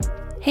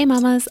Hey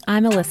mamas,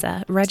 I'm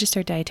Alyssa,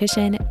 registered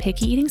dietitian,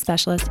 picky eating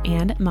specialist,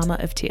 and mama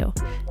of two.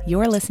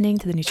 You're listening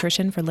to the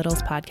Nutrition for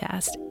Littles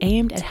podcast,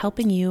 aimed at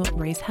helping you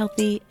raise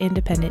healthy,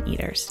 independent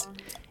eaters.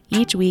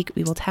 Each week,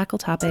 we will tackle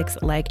topics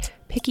like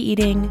picky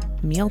eating,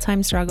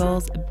 mealtime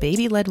struggles,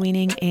 baby-led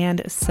weaning,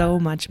 and so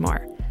much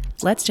more.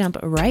 Let's jump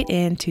right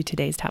into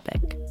today's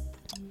topic.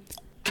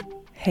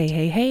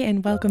 Hey,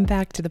 and welcome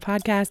back to the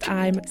podcast.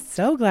 I'm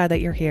so glad that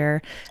you're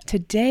here.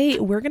 Today,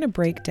 we're going to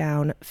break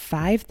down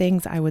 5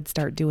 things I would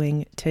start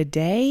doing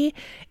today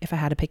if I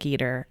had a picky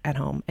eater at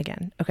home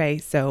again. Okay,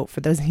 so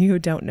for those of you who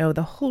don't know,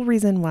 the whole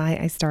reason why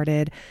I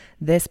started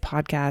this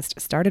podcast,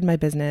 started my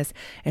business,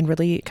 and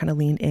really kind of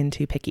leaned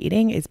into picky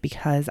eating is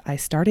because I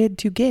started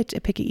to get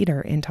a picky eater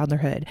in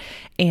toddlerhood,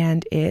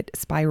 and it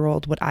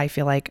spiraled what I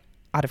feel like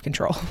out of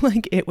control.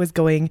 Like it was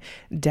going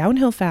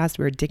downhill fast.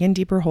 We were digging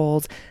deeper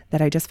holes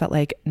that I just felt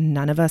like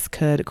none of us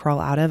could crawl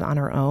out of on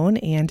our own.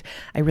 And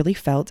I really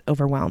felt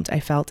overwhelmed. I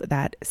felt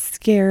that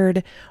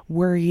scared,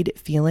 worried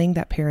feeling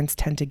that parents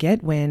tend to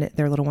get when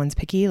their little one's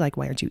picky. Like,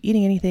 why aren't you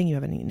eating anything? You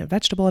haven't eaten a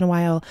vegetable in a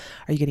while.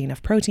 Are you getting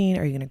enough protein?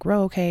 Are you going to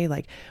grow okay?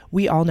 Like,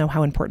 we all know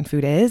how important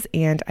food is.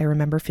 And I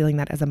remember feeling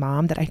that as a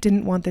mom, that I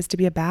didn't want this to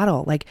be a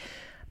battle. Like,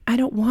 I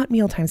don't want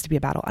meal times to be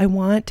a battle. I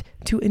want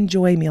to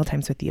enjoy meal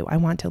times with you. I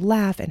want to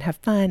laugh and have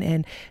fun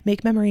and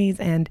make memories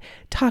and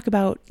talk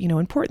about,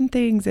 important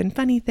things and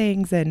funny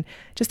things and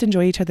just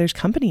enjoy each other's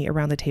company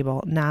around the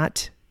table,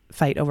 not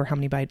fight over how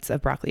many bites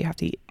of broccoli you have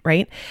to eat,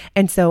 right?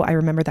 And so I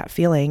remember that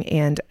feeling.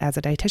 And as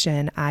a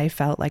dietitian, I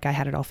felt like I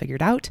had it all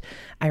figured out.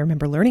 I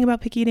remember learning about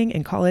picky eating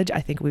in college.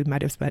 I think we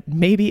might have spent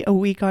maybe a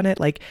week on it.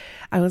 Like,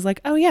 I was like,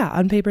 oh yeah,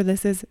 on paper,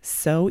 this is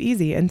so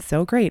easy and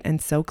so great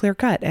and so clear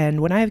cut. And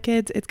when I have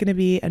kids, it's going to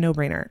be a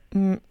no-brainer.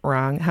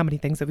 Wrong. How many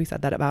things have we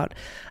said that about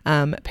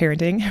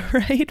parenting,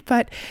 right?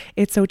 But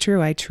it's so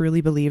true. I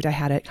truly believed I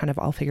had it kind of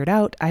all figured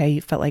out. I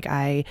felt like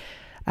I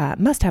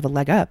must have a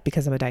leg up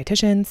because I'm a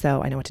dietitian.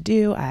 So I know what to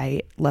do.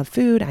 I love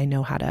food. I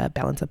know how to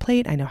balance a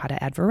plate. I know how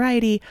to add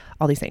variety,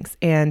 all these things.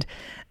 And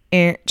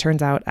it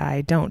turns out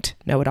I don't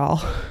know it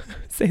all.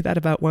 Say that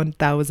about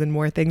 1,000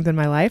 more things in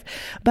my life.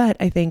 But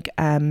I think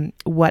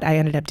what I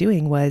ended up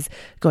doing was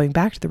going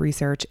back to the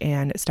research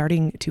and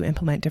starting to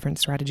implement different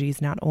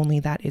strategies, not only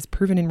that is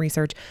proven in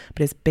research,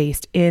 but is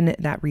based in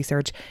that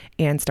research,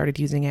 and started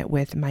using it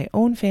with my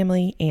own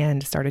family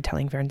and started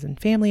telling friends and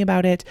family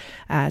about it.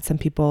 Some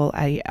people,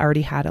 I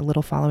already had a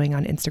little following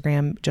on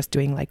Instagram, just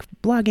doing like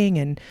blogging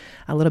and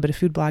a little bit of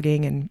food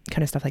blogging and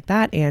kind of stuff like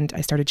that. And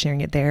I started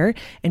sharing it there,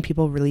 and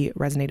people really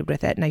resonated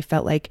with it. And I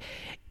felt like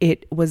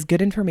it was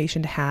good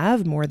information to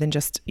have, more than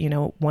just,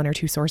 1 or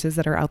 2 sources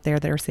that are out there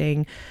that are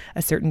saying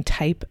a certain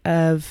type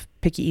of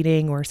picky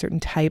eating or a certain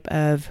type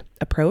of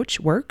approach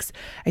works.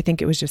 I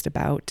think it was just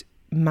about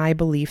my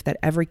belief that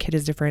every kid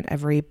is different,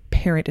 every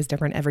parent is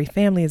different, every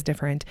family is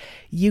different.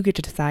 You get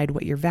to decide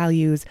what your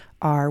values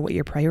are, what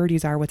your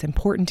priorities are, what's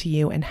important to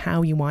you, and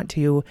how you want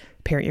to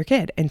parent your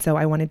kid. And so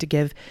I wanted to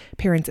give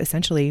parents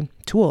essentially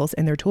tools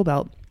in their tool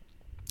belt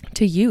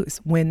to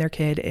use when their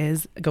kid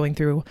is going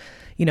through,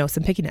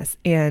 some pickiness.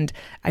 And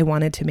I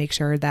wanted to make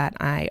sure that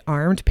I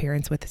armed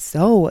parents with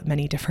so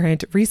many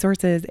different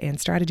resources and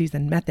strategies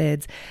and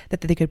methods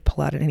that they could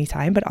pull out at any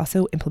time, but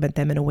also implement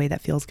them in a way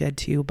that feels good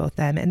to both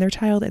them and their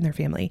child and their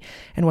family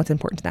and what's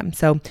important to them.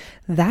 So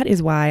that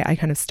is why I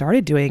kind of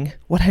started doing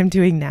what I'm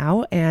doing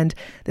now. And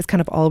this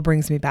kind of all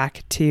brings me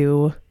back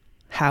to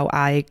how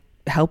I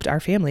helped our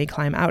family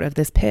climb out of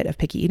this pit of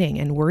picky eating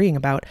and worrying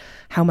about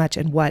how much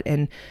and what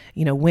and,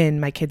 when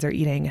my kids are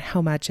eating,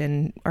 how much,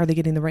 and are they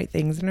getting the right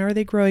things, and are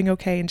they growing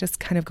okay? And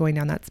just kind of going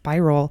down that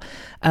spiral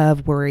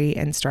of worry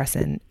and stress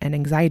and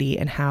anxiety,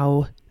 and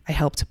how I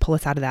helped pull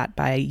us out of that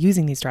by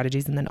using these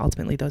strategies. And then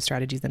ultimately those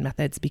strategies and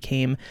methods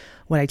became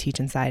what I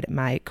teach inside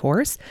my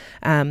course.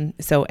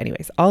 So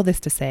anyways, all this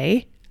to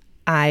say,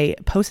 I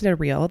posted a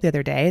reel the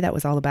other day that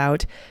was all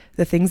about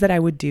the things that I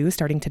would do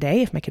starting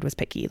today if my kid was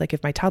picky. Like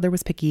if my toddler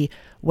was picky,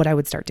 what I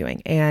would start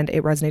doing. And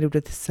it resonated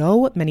with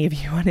so many of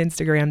you on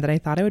Instagram that I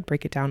thought I would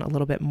break it down a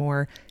little bit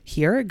more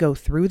here, go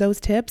through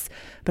those tips,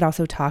 but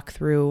also talk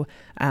through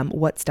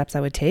what steps I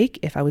would take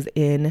if I was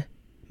in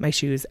my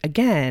shoes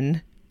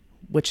again,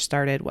 which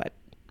started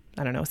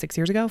 6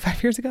 years ago,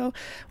 5 years ago,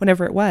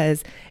 whenever it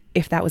was,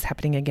 if that was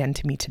happening again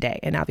to me today.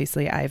 And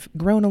obviously I've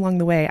grown along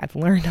the way. I've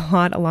learned a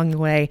lot along the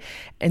way.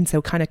 And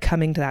so kind of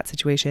coming to that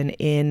situation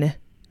in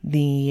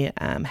the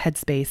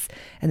headspace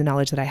and the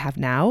knowledge that I have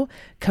now,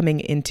 coming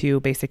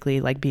into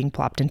basically like being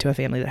plopped into a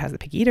family that has a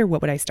picky eater,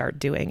 what would I start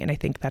doing? And I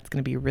think that's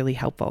going to be really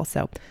helpful.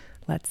 So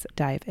let's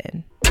dive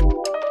in.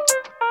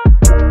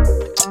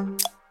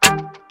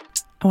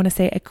 I want to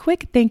say a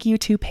quick thank you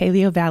to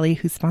Paleo Valley,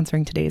 who's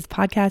sponsoring today's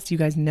podcast. You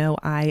guys know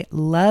I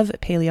love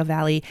Paleo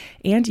Valley,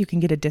 and you can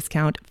get a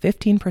discount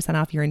 15%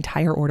 off your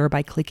entire order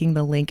by clicking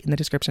the link in the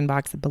description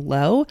box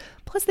below.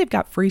 Plus, they've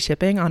got free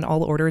shipping on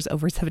all orders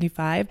over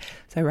 75.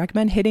 So I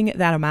recommend hitting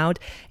that amount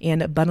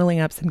and bundling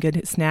up some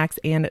good snacks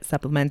and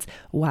supplements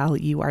while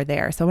you are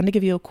there. So I want to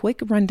give you a quick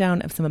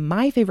rundown of some of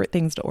my favorite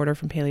things to order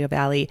from Paleo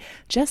Valley,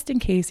 just in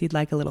case you'd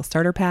like a little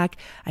starter pack.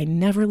 I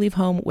never leave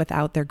home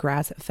without their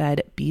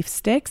grass-fed beef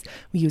sticks.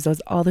 We use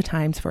those all the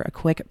times for a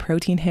quick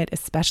protein hit,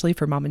 especially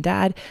for mom and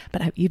dad,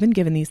 but I've even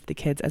given these to the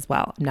kids as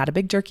well. I'm not a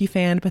big jerky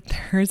fan, but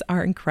theirs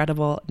are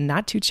incredible.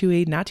 Not too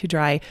chewy, not too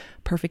dry,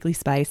 perfectly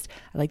spiced.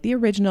 I like the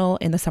original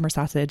and the summer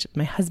sausage.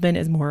 My husband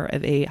is more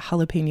of a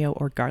jalapeno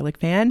or garlic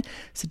fan,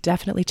 so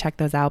definitely check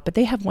those out. But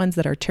they have ones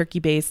that are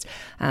turkey-based,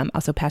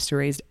 also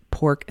pasture-raised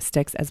pork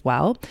sticks as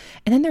well.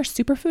 And then their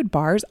superfood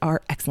bars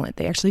are excellent.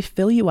 They actually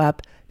fill you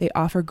up. They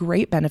offer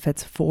great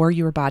benefits for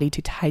your body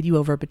to tide you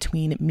over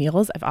between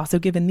meals. I've also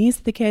given these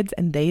to the kids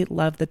and they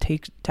love the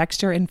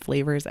texture and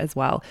flavors as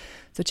well.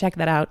 So check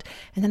that out.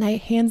 And then I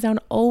hands down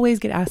always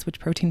get asked which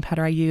protein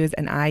powder I use,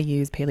 and I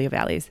use Paleo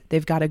Valley's.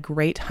 They've got a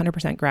great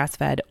 100%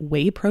 grass-fed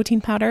whey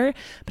protein powder,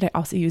 but I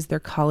also use their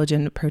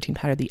collagen protein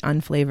powder, the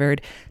unflavored,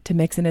 to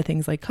mix into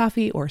things like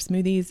coffee or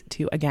smoothies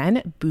to,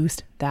 again,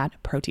 boost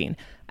that protein.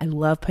 I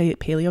love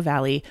Paleo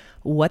Valley,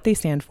 what they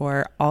stand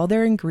for, all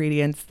their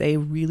ingredients. They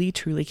really,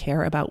 truly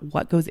care about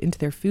what goes into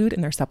their food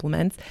and their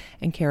supplements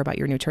and care about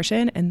your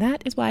nutrition. And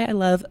that is why I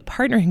love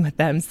partnering with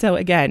them. So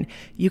again,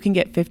 you can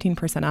get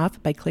 15%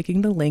 off by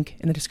clicking the link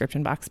in the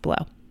description box below.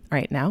 All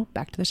right, now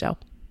back to the show.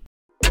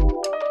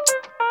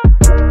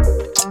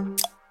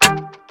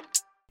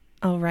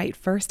 All right,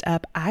 first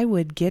up, I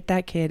would get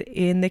that kid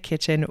in the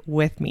kitchen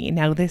with me.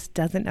 Now, this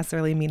doesn't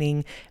necessarily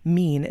mean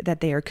that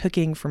they are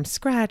cooking from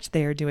scratch.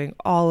 They are doing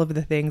all of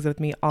the things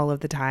with me all of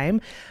the time,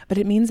 but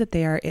it means that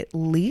they are at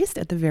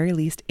the very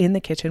least, in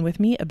the kitchen with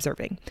me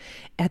observing.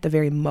 At the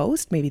very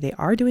most, maybe they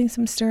are doing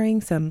some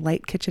stirring, some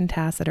light kitchen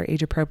tasks that are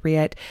age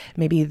appropriate.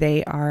 Maybe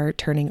they are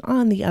turning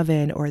on the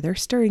oven, or they're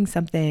stirring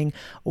something,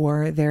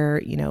 or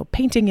they're,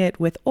 painting it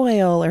with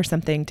oil or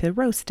something to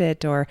roast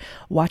it, or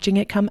watching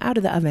it come out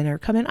of the oven or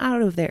coming out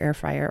of the air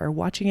fryer, or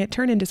watching it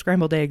turn into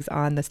scrambled eggs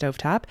on the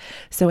stovetop.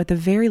 So at the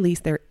very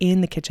least, they're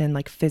in the kitchen,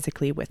 like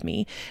physically with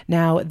me.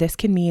 Now, this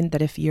can mean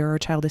that if your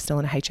child is still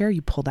in a high chair,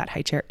 you pull that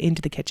high chair into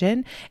the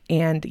kitchen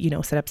and,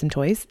 set up some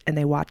toys and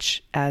they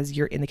watch as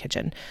you're in the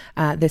kitchen.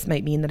 This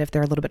might mean that if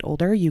they're a little bit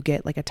older, you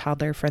get like a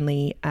toddler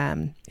friendly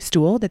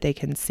stool that they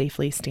can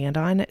safely stand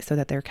on so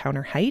that they're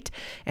counter height.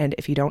 And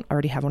if you don't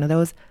already have one of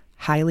those,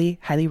 highly,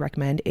 highly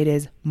recommend. It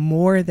is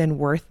more than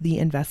worth the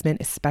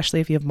investment, especially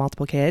if you have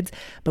multiple kids.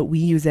 But we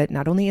use it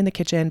not only in the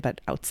kitchen, but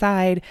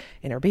outside,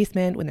 in our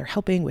basement, when they're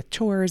helping with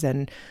chores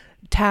and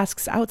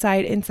tasks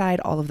outside, inside,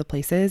 all of the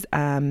places.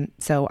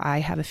 So I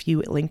have a few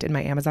linked in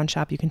my Amazon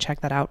shop. You can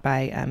check that out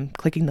by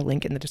clicking the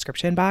link in the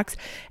description box,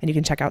 and you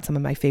can check out some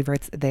of my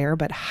favorites there.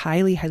 But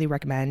highly, highly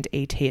recommend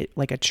a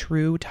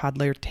true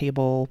toddler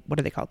table. What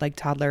are they called? Like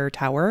toddler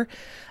tower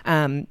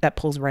that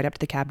pulls right up to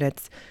the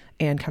cabinets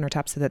and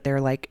countertops so that they're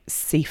like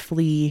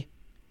safely,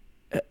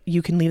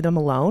 you can leave them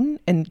alone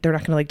and they're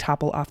not going to like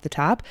topple off the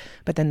top,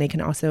 but then they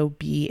can also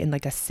be in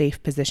like a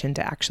safe position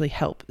to actually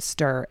help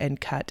stir and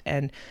cut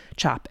and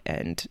chop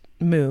and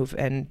move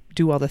and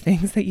do all the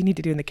things that you need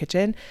to do in the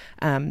kitchen,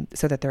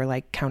 so that they're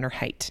like counter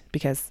height,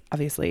 because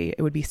obviously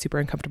it would be super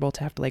uncomfortable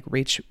to have to like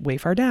reach way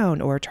far down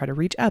or try to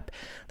reach up.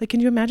 Like, can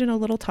you imagine a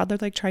little toddler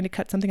like trying to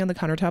cut something on the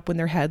countertop when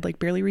their head like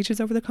barely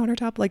reaches over the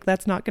countertop? Like,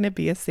 that's not going to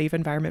be a safe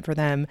environment for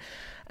them,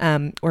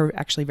 or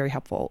actually very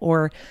helpful.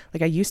 Or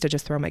like, I used to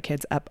just throw my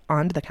kids up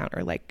onto the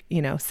counter, like,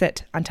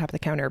 sit on top of the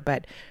counter.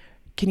 But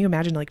can you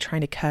imagine like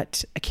trying to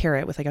cut a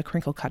carrot with like a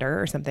crinkle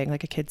cutter or something,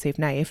 like a kid safe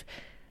knife,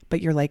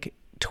 but you're like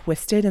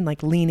twisted and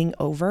like leaning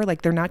over?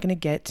 Like, they're not going to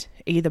get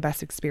the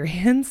best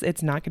experience.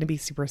 It's not going to be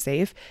super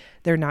safe.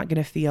 They're not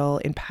going to feel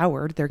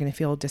empowered. They're going to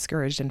feel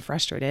discouraged and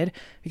frustrated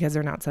because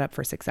they're not set up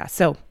for success.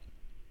 So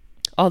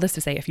all this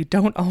to say, if you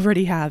don't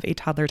already have a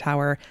toddler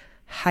tower,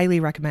 highly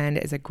recommend.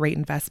 Is a great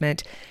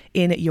investment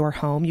in your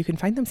home. You can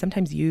find them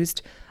sometimes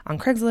used on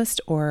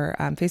Craigslist or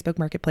Facebook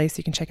Marketplace.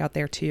 You can check out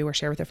there too, or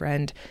share with a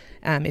friend.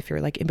 If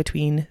you're like in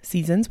between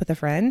seasons with a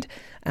friend,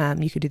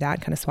 you could do that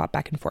and kind of swap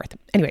back and forth.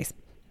 Anyways,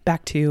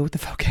 back to the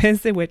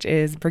focus, which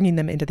is bringing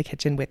them into the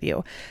kitchen with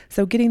you.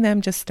 So getting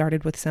them just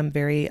started with some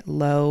very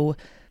low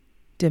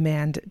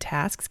demand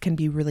tasks can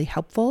be really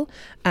helpful.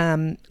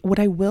 What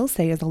I will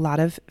say is a lot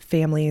of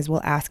families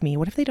will ask me,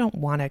 what if they don't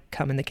want to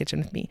come in the kitchen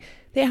with me?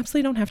 They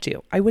absolutely don't have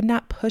to. I would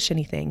not push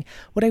anything.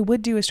 What I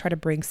would do is try to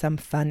bring some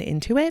fun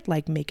into it,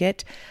 like make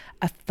it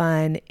a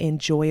fun,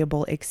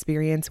 enjoyable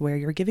experience where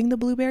you're giving the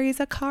blueberries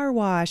a car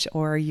wash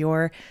or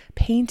you're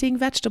painting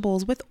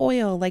vegetables with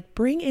oil. Like,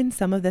 bring in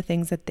some of the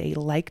things that they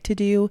like to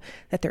do,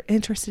 that they're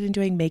interested in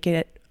doing,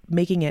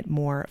 making it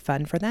more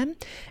fun for them.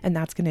 And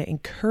that's going to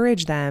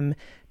encourage them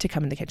to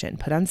come in the kitchen,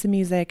 put on some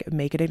music,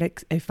 make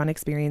it a fun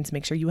experience.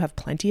 Make sure you have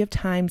plenty of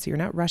time so you're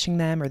not rushing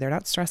them or they're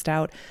not stressed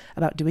out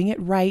about doing it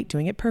right,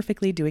 doing it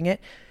perfectly, doing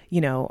it,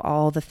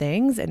 all the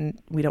things,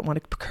 and we don't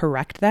want to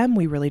correct them.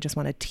 We really just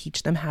want to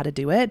teach them how to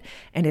do it.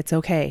 And it's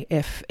okay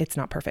if it's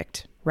not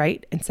perfect,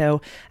 right? And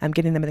so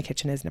getting them in the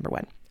kitchen is number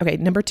one. Okay,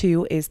 number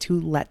two is to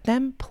let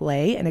them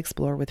play and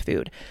explore with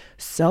food.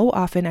 So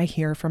often I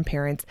hear from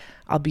parents,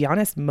 I'll be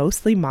honest,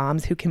 mostly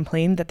moms, who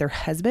complain that their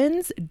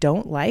husbands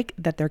don't like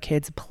that their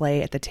kids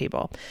play at the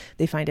table.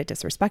 They find it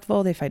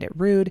disrespectful. They find it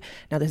rude.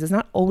 Now, this is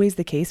not always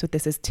the case, but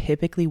this is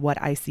typically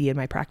what I see in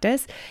my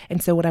practice.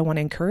 And so what I want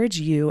to encourage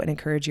you and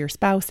encourage your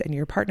spouse and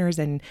your partners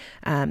and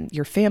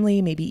your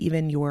family, maybe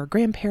even your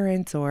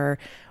grandparents or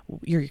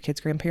your kids'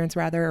 grandparents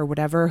rather, or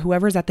whatever,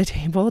 whoever's at the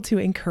table, to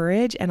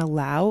encourage and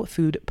allow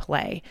food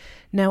play.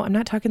 Now, I'm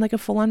not talking like a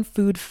full-on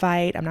food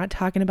fight. I'm not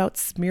talking about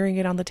smearing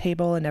it on the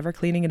table and never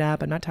cleaning it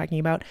up. I'm not talking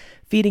about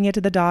feeding it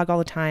to the dog all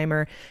the time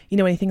or,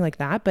 anything like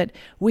that. But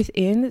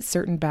within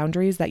certain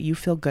boundaries that you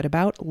feel good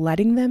about,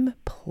 letting them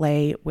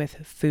play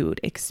with food,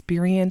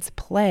 experience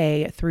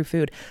play through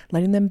food,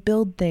 letting them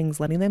build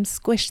things, letting them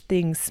squish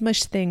things,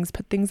 smush things,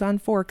 put things on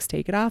forks,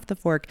 take it off the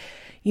fork,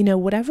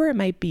 whatever it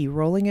might be,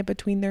 rolling it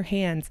between their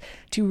hands,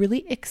 to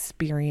really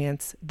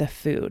experience the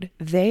food.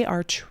 They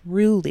are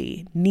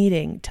truly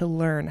needing to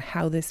learn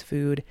how this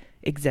food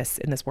exists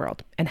in this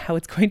world and how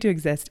it's going to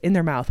exist in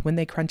their mouth when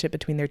they crunch it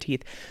between their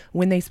teeth,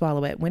 when they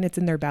swallow it, when it's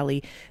in their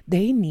belly.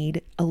 They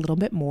need a little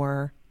bit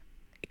more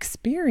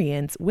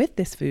experience with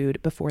this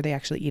food before they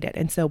actually eat it.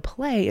 And so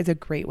play is a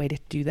great way to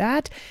do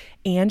that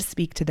and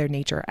speak to their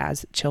nature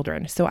as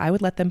children. So I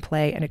would let them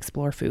play and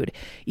explore food,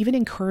 even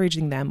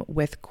encouraging them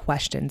with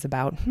questions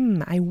about,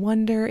 I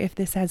wonder if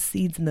this has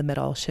seeds in the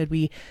middle. Should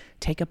we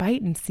take a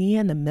bite and see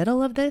in the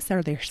middle of this?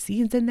 Are there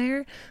seeds in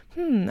there?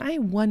 I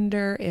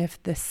wonder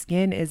if the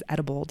skin is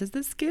edible. Does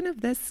the skin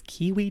of this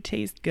kiwi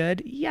taste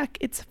good? Yuck,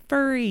 it's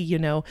furry,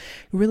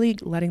 really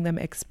letting them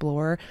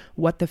explore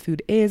what the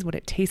food is, what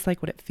it tastes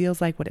like, what it feels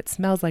like, what it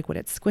smells like, what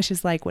it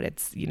squishes like, what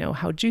it's,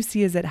 how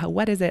juicy is it? How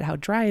wet is it? How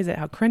dry is it?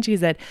 How crunchy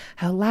is it?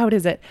 How loud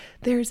is it?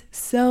 There's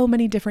so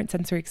many different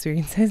sensory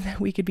experiences that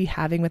we could be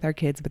having with our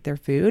kids with their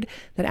food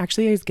that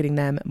actually is getting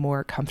them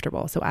more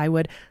comfortable. So I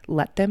would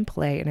let them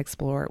play and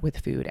explore with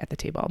food at the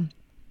table.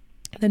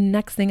 The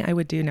next thing I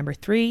would do, number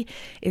 3,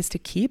 is to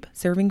keep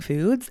serving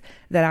foods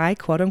that I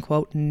quote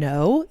unquote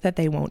know that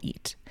they won't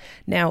eat.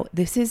 Now,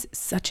 this is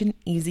such an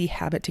easy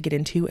habit to get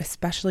into,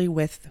 especially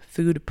with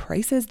food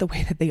prices the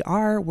way that they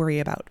are, worry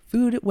about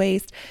food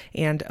waste,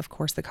 and of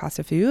course the cost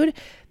of food,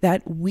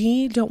 that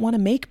we don't want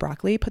to make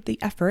broccoli, put the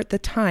effort, the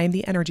time,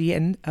 the energy,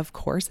 and of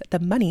course the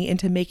money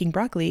into making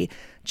broccoli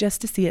just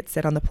to see it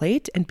sit on the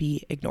plate and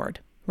be ignored.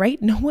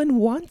 Right? No one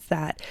wants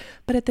that.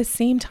 But at the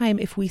same time,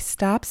 if we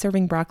stop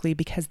serving broccoli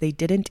because they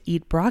didn't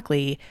eat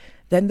broccoli,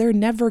 then they're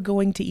never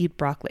going to eat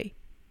broccoli,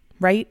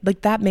 right?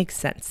 Like that makes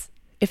sense.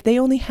 If they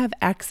only have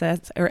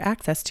access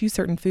to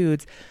certain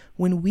foods,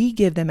 when we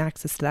give them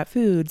access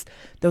to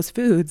those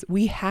foods,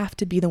 we have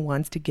to be the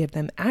ones to give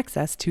them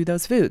access to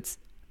those foods.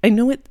 I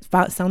know it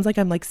sounds like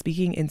I'm like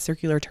speaking in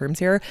circular terms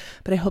here,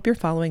 but I hope you're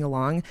following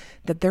along,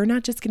 that they're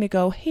not just going to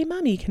go, "Hey,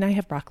 mommy, can I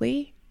have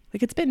broccoli?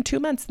 Like, it's been 2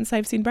 months since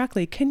I've seen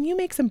broccoli. Can you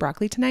make some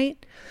broccoli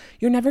tonight?"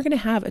 You're never going to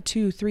have a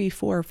 2, 3,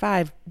 4,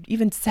 5,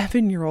 even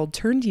 7-year-old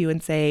turn to you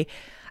and say,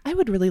 "I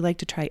would really like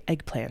to try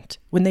eggplant,"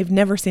 when they've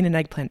never seen an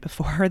eggplant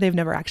before, or they've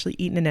never actually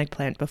eaten an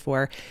eggplant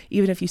before,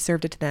 even if you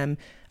served it to them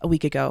a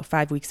week ago,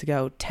 5 weeks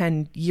ago,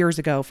 10 years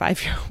ago,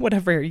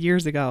 whatever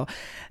years ago.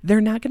 They're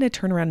not going to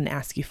turn around and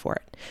ask you for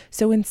it.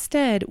 So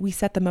instead, we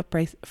set them up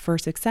for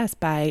success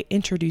by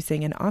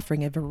introducing and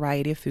offering a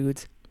variety of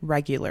foods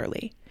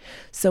regularly.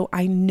 So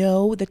I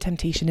know the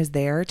temptation is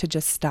there to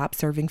just stop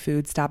serving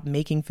food, stop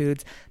making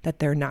foods that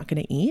they're not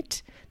going to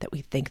eat, that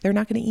we think they're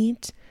not going to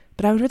eat.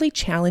 But I would really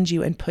challenge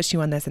you and push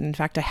you on this. And in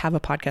fact, I have a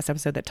podcast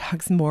episode that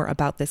talks more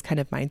about this kind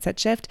of mindset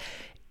shift.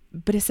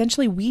 But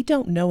essentially, we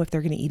don't know if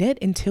they're going to eat it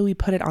until we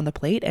put it on the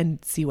plate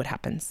and see what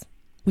happens.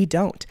 We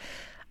don't.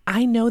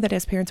 I know that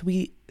as parents,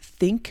 we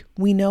think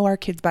we know our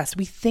kids best.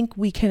 We think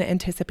we can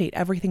anticipate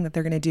everything that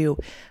they're going to do.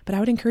 But I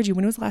would encourage you,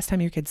 when was the last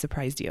time your kids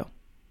surprised you?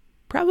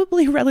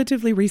 Probably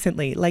relatively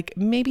recently, like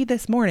maybe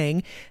this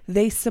morning,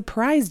 they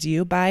surprised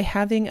you by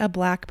having a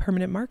black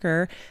permanent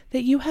marker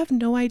that you have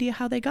no idea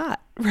how they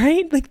got,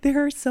 right? Like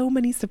there are so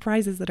many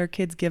surprises that our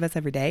kids give us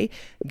every day,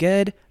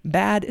 good,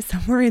 bad,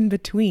 somewhere in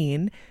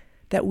between,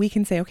 that we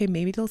can say, okay,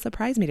 maybe they'll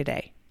surprise me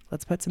today.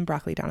 Let's put some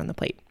broccoli down on the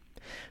plate.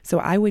 So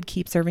I would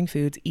keep serving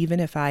foods even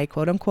if I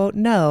quote unquote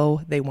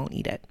know they won't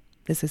eat it.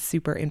 This is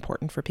super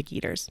important for picky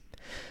eaters.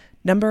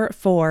 Number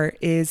 4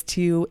 is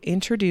to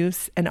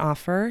introduce and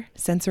offer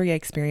sensory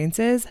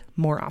experiences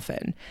more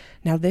often.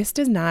 Now, this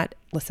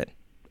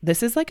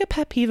is like a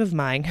pet peeve of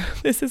mine.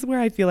 This is where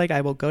I feel like I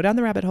will go down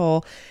the rabbit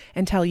hole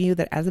and tell you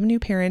that as a new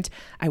parent,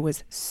 I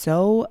was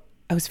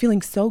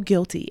feeling so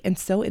guilty and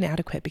so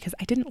inadequate because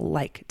I didn't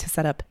like to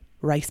set up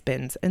rice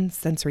bins and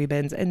sensory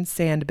bins and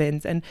sand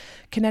bins and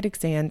kinetic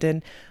sand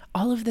and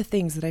all of the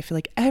things that I feel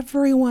like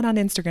everyone on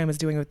Instagram is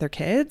doing with their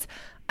kids.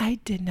 I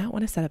did not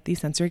want to set up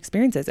these sensory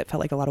experiences. It felt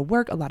like a lot of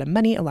work, a lot of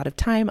money, a lot of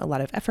time, a lot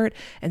of effort.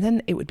 And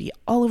then it would be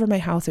all over my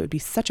house. It would be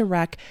such a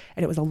wreck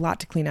and it was a lot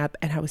to clean up.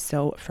 And I was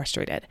so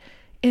frustrated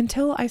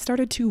until I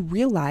started to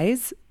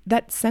realize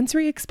that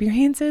sensory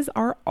experiences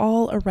are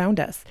all around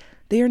us.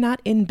 They are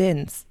not in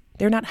bins.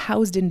 They're not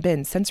housed in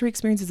bins. Sensory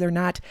experiences are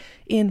not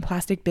in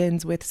plastic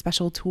bins with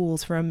special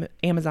tools from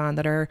Amazon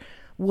that are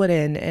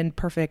wooden and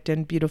perfect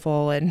and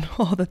beautiful and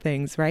all the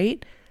things,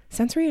 right?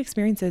 Sensory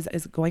experiences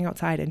is going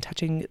outside and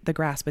touching the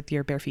grass with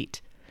your bare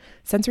feet.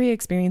 Sensory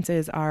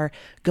experiences are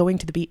going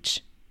to the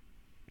beach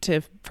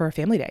for a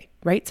family day,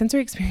 right?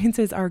 Sensory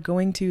experiences are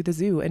going to the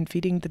zoo and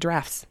feeding the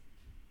giraffes.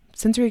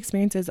 Sensory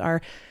experiences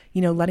are,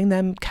 letting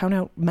them count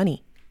out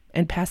money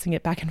and passing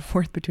it back and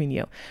forth between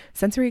you.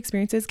 Sensory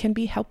experiences can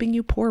be helping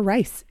you pour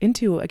rice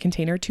into a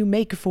container to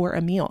make for a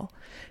meal.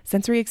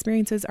 Sensory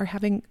experiences are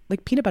having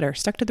like peanut butter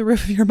stuck to the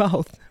roof of your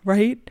mouth,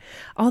 right?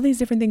 All these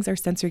different things are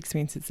sensory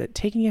experiences. That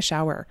taking a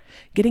shower,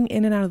 getting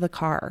in and out of the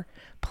car,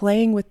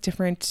 playing with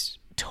different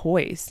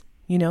toys.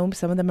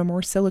 Some of them are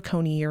more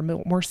silicone-y or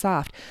more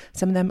soft.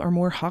 Some of them are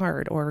more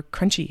hard or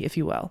crunchy, if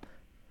you will,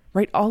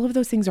 right? All of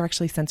those things are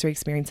actually sensory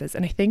experiences.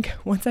 And I think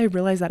once I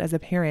realized that as a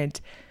parent,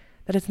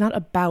 that it's not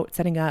about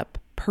setting up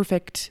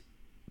perfect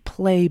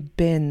play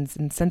bins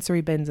and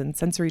sensory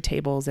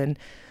tables and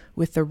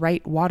with the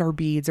right water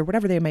beads or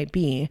whatever they might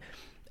be.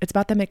 It's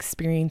about them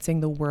experiencing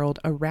the world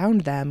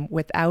around them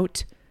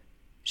without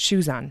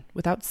shoes on,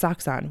 without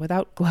socks on,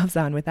 without gloves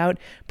on, without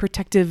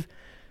protective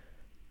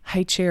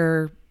high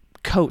chair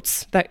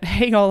coats that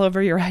hang all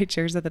over your high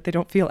chairs so that they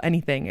don't feel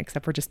anything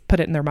except for just put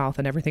it in their mouth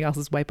and everything else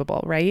is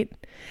wipeable, right?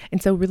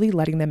 And so really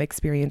letting them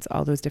experience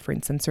all those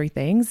different sensory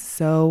things,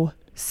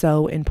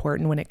 so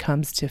important when it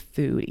comes to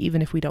food,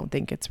 even if we don't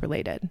think it's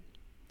related.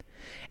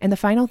 And the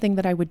final thing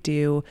that I would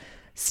do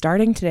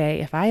starting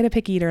today, if I had a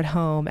picky eater at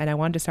home and I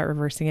wanted to start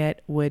reversing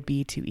it, would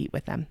be to eat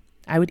with them.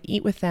 I would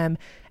eat with them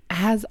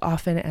as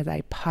often as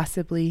I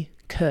possibly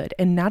could.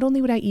 And not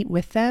only would I eat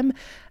with them,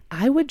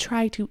 I would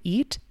try to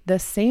eat the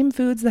same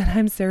foods that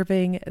I'm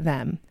serving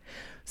them.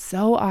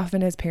 So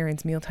often as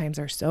parents, meal times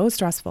are so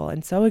stressful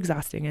and so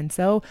exhausting and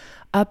so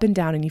up and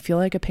down, and you feel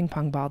like a ping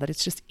pong ball that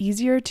it's just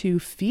easier to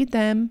feed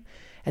them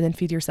and then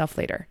feed yourself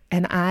later.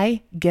 And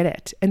I get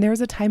it. And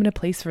there's a time and a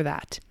place for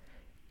that.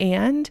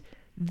 And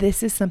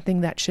this is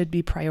something that should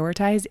be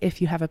prioritized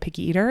if you have a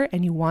picky eater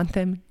and you want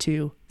them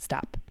to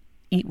stop.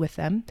 Eat with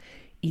them,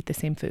 eat the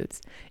same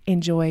foods,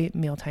 enjoy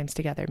meal times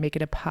together, make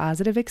it a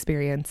positive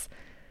experience.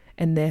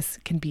 And this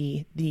can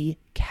be the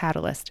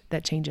catalyst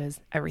that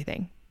changes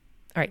everything.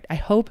 All right, I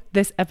hope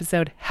this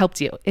episode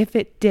helped you. If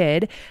it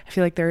did, I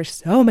feel like there are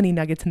so many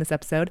nuggets in this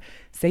episode.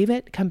 Save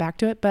it, come back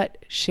to it, but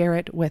share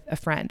it with a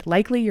friend.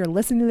 Likely you're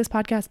listening to this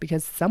podcast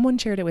because someone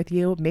shared it with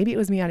you. Maybe it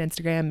was me on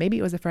Instagram, maybe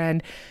it was a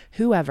friend,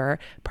 whoever.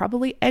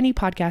 Probably any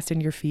podcast in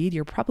your feed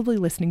you're probably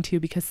listening to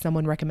because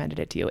someone recommended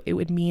it to you. It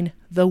would mean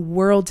the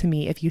world to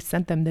me if you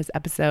sent them this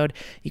episode.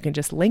 You can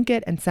just link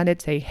it and send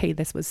it, say, hey,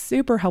 this was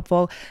super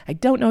helpful. I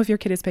don't know if your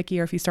kid is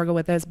picky or if you struggle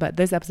with this, but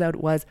this episode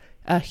was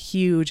a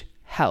huge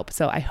help.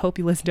 So I hope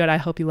you listened to it. I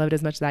hope you loved it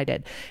as much as I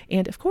did.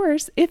 And of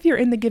course, if you're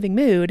in the giving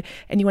mood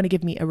and you want to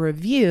give me a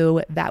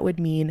review, that would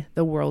mean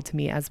the world to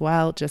me as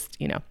well. Just,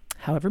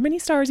 however many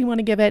stars you want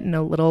to give it, and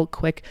a little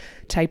quick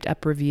typed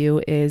up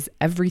review is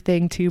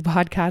everything to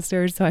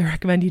podcasters. So I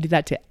recommend you do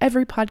that to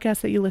every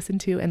podcast that you listen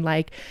to and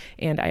like,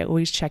 and I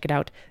always check it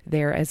out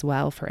there as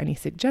well for any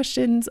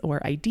suggestions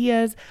or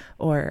ideas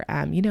or,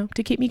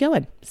 to keep me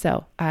going.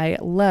 So I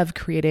love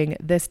creating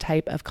this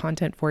type of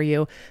content for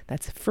you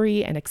that's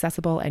free and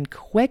accessible and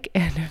quick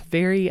and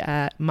very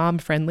mom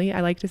friendly,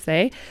 I like to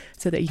say,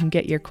 so that you can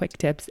get your quick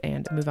tips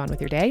and move on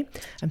with your day.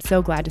 I'm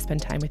so glad to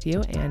spend time with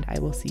you, and I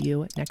will see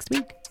you next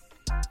week.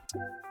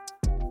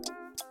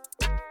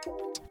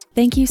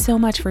 Thank you so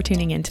much for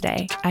tuning in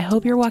today. I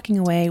hope you're walking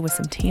away with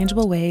some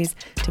tangible ways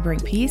to bring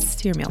peace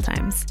to your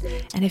mealtimes.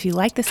 And if you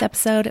like this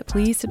episode,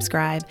 please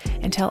subscribe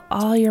and tell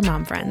all your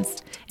mom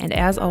friends. And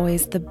as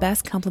always, the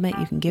best compliment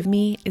you can give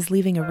me is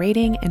leaving a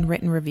rating and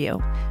written review,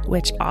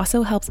 which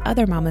also helps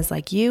other mamas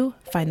like you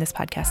find this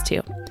podcast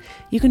too.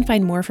 You can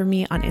find more from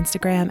me on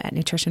Instagram at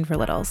Nutrition for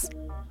Littles.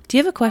 Do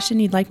you have a question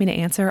you'd like me to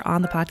answer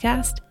on the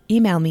podcast?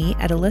 Email me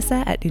at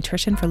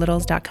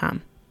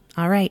alyssa@nutritionforlittles.com.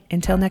 All right,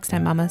 until next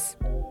time, mamas.